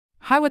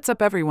Hi, what's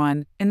up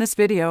everyone? In this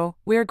video,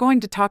 we are going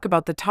to talk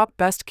about the top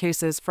best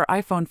cases for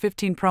iPhone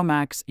 15 Pro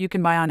Max you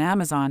can buy on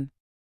Amazon.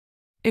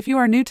 If you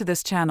are new to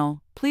this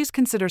channel, please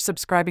consider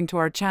subscribing to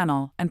our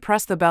channel and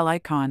press the bell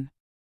icon.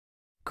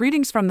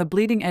 Greetings from the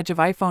bleeding edge of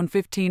iPhone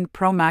 15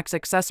 Pro Max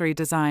accessory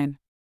design.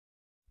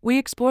 We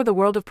explore the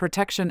world of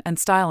protection and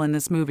style in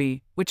this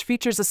movie, which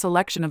features a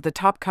selection of the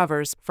top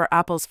covers for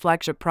Apple's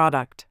flagship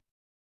product.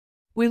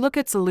 We look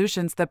at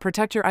solutions that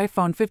protect your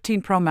iPhone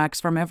 15 Pro Max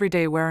from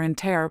everyday wear and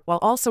tear while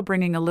also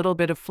bringing a little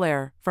bit of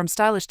flair, from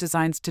stylish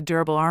designs to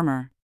durable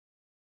armor.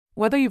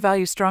 Whether you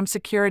value strong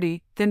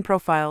security, thin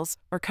profiles,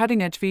 or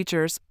cutting-edge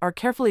features, our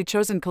carefully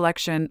chosen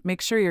collection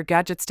makes sure your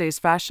gadget stays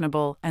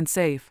fashionable and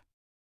safe.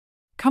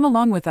 Come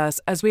along with us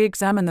as we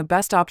examine the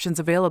best options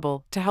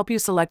available to help you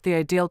select the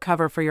ideal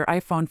cover for your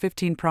iPhone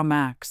 15 Pro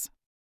Max.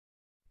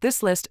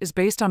 This list is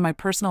based on my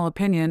personal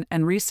opinion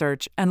and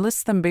research and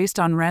lists them based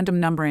on random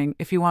numbering.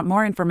 If you want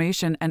more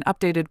information and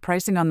updated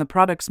pricing on the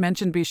products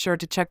mentioned, be sure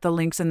to check the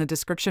links in the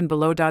description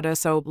below.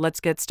 So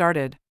let's get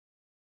started.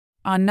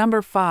 On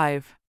number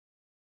 5.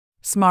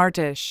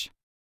 Smartish.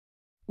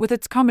 With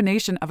its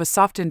combination of a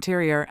soft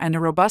interior and a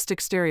robust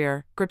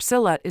exterior,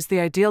 Gripzilla is the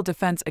ideal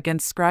defense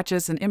against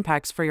scratches and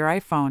impacts for your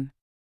iPhone.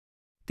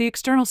 The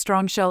external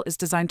strong shell is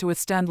designed to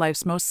withstand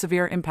life's most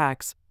severe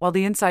impacts, while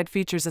the inside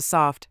features a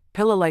soft,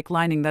 pillow-like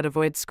lining that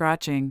avoids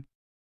scratching.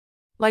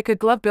 Like a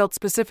glove built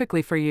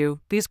specifically for you,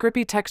 these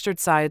grippy textured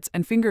sides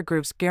and finger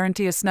grooves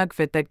guarantee a snug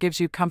fit that gives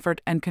you comfort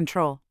and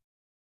control.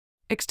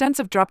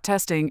 Extensive drop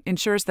testing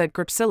ensures that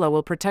Gripzilla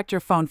will protect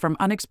your phone from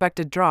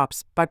unexpected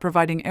drops by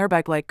providing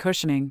airbag-like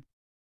cushioning.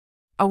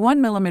 A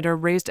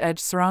 1mm raised edge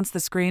surrounds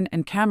the screen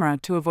and camera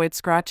to avoid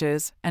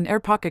scratches, and air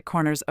pocket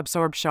corners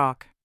absorb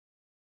shock.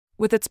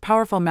 With its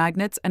powerful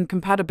magnets and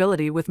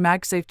compatibility with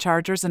MagSafe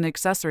chargers and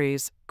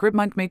accessories,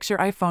 GripMunk makes your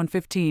iPhone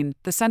 15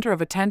 the center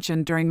of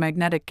attention during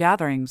magnetic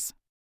gatherings.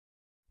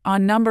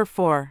 On number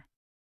 4.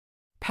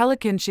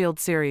 Pelican Shield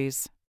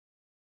Series.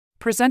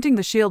 Presenting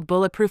the Shield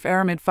Bulletproof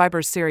Aramid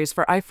Fibers series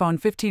for iPhone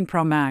 15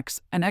 Pro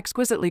Max, an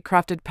exquisitely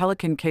crafted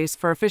Pelican case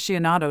for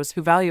aficionados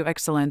who value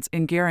excellence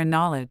in gear and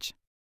knowledge.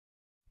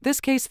 This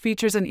case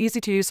features an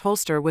easy-to-use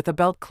holster with a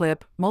belt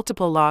clip,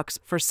 multiple locks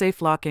for safe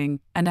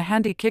locking, and a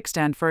handy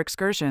kickstand for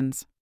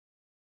excursions.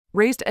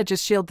 Raised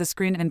edges shield the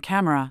screen and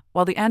camera,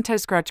 while the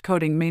anti-scratch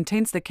coating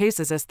maintains the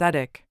case's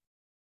aesthetic.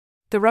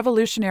 The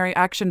revolutionary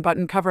action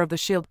button cover of the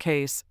Shield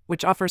case,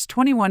 which offers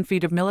 21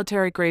 feet of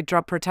military-grade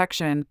drop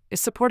protection,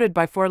 is supported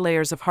by 4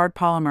 layers of hard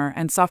polymer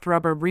and soft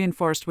rubber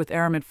reinforced with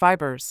aramid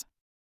fibers.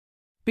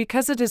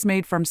 Because it is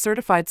made from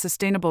certified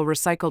sustainable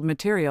recycled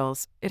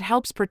materials, it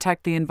helps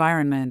protect the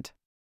environment.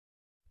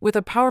 With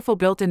a powerful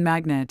built-in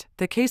magnet,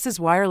 the case's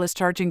wireless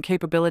charging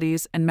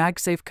capabilities and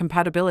MagSafe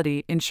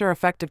compatibility ensure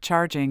effective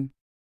charging.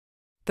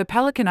 The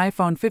Pelican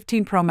iPhone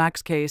 15 Pro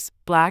Max case,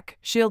 Black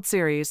Shield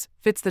Series,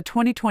 fits the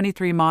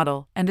 2023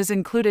 model and is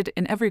included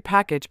in every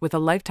package with a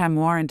lifetime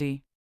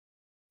warranty.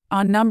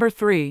 On number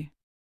 3.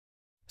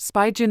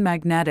 Spigen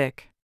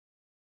Magnetic.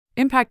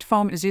 Impact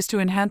foam is used to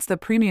enhance the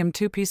premium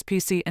 2-piece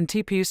PC and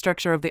TPU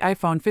structure of the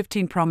iPhone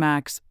 15 Pro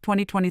Max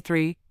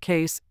 2023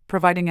 case,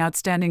 providing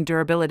outstanding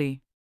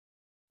durability.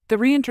 The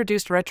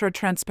reintroduced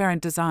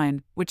retro-transparent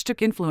design, which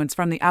took influence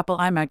from the Apple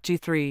iMac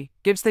G3,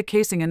 gives the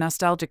casing a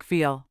nostalgic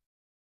feel.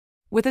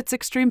 With its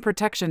extreme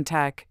protection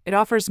tech, it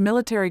offers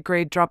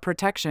military-grade drop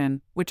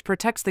protection, which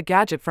protects the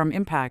gadget from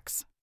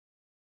impacts.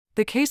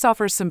 The case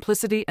offers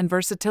simplicity and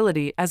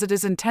versatility as it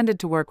is intended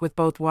to work with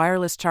both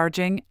wireless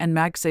charging and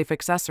MagSafe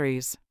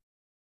accessories.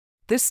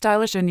 This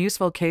stylish and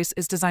useful case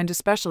is designed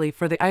especially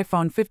for the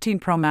iPhone 15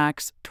 Pro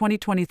Max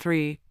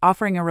 2023,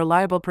 offering a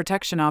reliable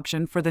protection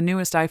option for the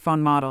newest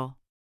iPhone model.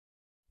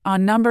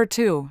 On number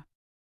 2.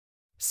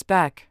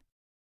 Spec.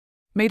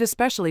 Made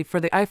especially for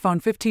the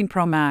iPhone 15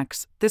 Pro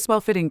Max, this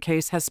well-fitting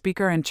case has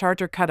speaker and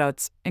charger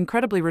cutouts,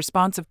 incredibly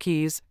responsive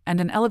keys, and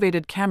an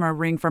elevated camera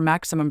ring for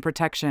maximum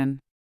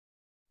protection.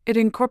 It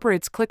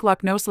incorporates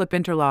click-lock no-slip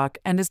interlock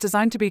and is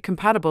designed to be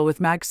compatible with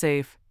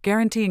MagSafe,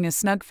 guaranteeing a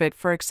snug fit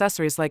for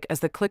accessories like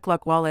the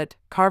click-lock wallet,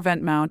 car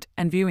vent mount,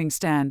 and viewing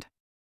stand.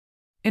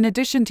 In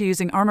addition to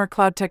using Armor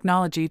Cloud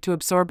technology to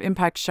absorb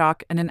impact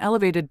shock and an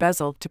elevated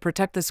bezel to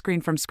protect the screen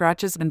from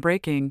scratches and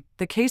breaking,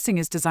 the casing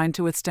is designed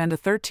to withstand a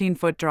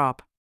 13-foot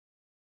drop.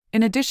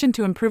 In addition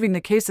to improving the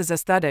case's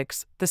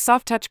aesthetics, the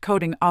soft touch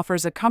coating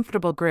offers a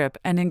comfortable grip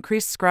and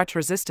increased scratch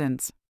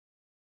resistance.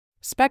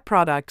 Spec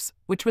Products,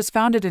 which was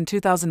founded in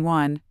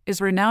 2001,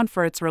 is renowned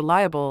for its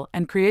reliable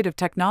and creative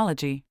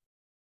technology.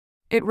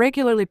 It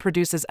regularly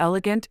produces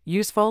elegant,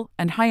 useful,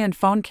 and high-end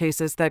phone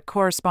cases that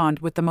correspond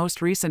with the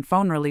most recent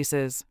phone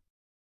releases.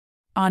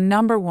 On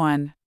number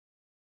 1.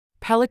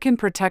 Pelican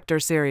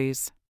Protector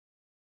Series.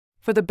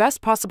 For the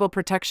best possible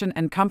protection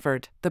and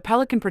comfort, the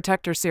Pelican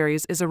Protector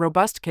Series is a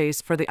robust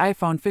case for the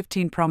iPhone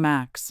 15 Pro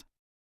Max.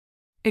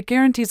 It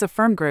guarantees a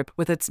firm grip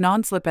with its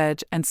non-slip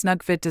edge and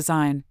snug fit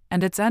design,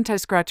 and its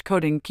anti-scratch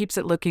coating keeps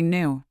it looking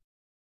new.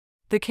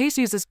 The case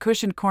uses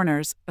cushioned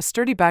corners, a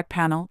sturdy back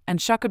panel,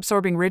 and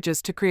shock-absorbing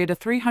ridges to create a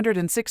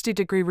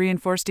 360-degree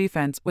reinforced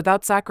defense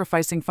without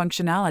sacrificing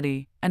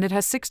functionality, and it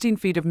has 16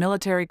 feet of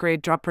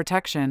military-grade drop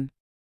protection.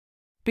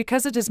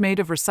 Because it is made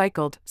of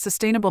recycled,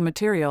 sustainable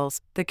materials,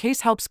 the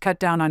case helps cut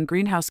down on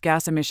greenhouse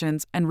gas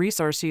emissions and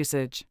resource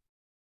usage.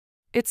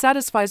 It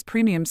satisfies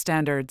premium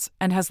standards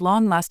and has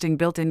long-lasting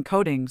built-in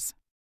coatings.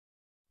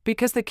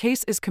 Because the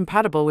case is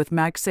compatible with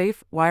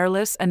MagSafe,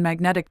 wireless and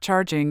magnetic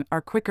charging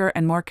are quicker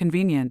and more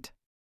convenient.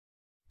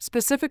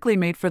 Specifically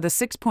made for the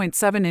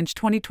 6.7-inch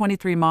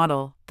 2023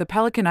 model, the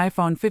Pelican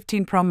iPhone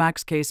 15 Pro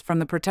Max case from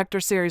the Protector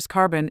Series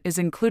Carbon is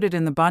included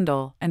in the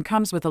bundle and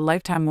comes with a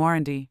lifetime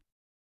warranty.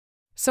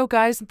 So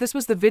guys, this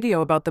was the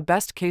video about the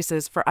best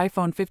cases for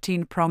iPhone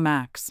 15 Pro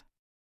Max.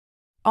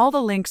 All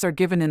the links are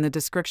given in the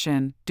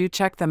description, do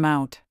check them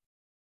out.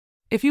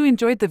 If you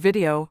enjoyed the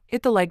video,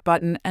 hit the like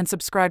button and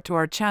subscribe to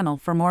our channel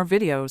for more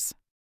videos.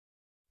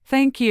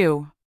 Thank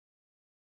you.